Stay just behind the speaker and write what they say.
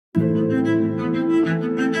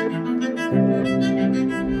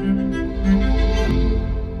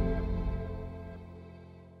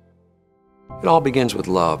It all begins with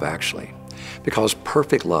love, actually, because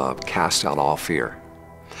perfect love casts out all fear.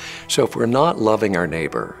 So if we're not loving our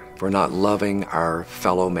neighbor, if we're not loving our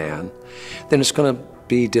fellow man, then it's going to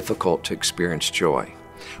be difficult to experience joy.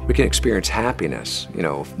 We can experience happiness,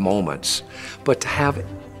 moments, but to have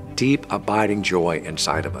deep, abiding joy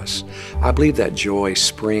inside of us. I believe that joy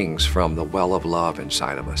springs from the well of love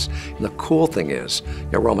inside of us. And the cool thing is,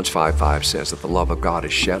 Romans 5:5 says that the love of God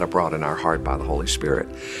is shed abroad in our heart by the Holy Spirit.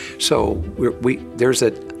 So there's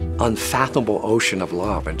an unfathomable ocean of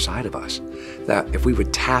love inside of us that if we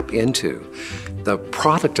would tap into, the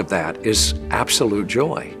product of that is absolute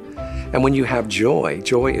joy. And when you have joy,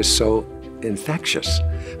 joy is so infectious.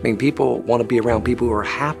 I mean, people want to be around people who are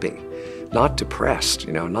happy, not depressed,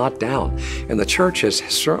 not down. And the church has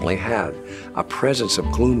certainly had a presence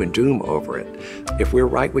of gloom and doom over it. If we're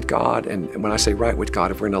right with God, and when I say right with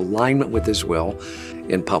God, if we're in alignment with His will,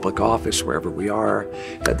 in public office, wherever we are,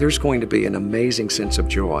 that there's going to be an amazing sense of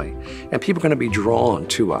joy. And people are going to be drawn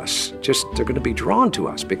to us. They're going to be drawn to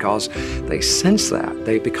us because they sense that.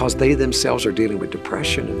 Because they themselves are dealing with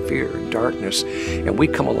depression and fear and darkness. And we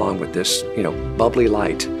come along with this, bubbly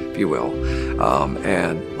light, if you will.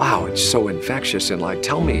 And wow, it's so infectious. And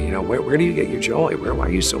tell me, where do you get your joy? Why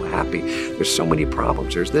are you so happy? There's so many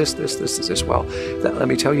problems. There's this. Well, let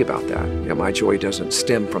me tell you about that. My joy doesn't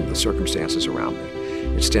stem from the circumstances around me.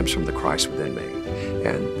 It stems from the Christ within me.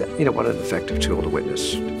 And, what an effective tool to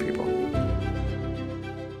witness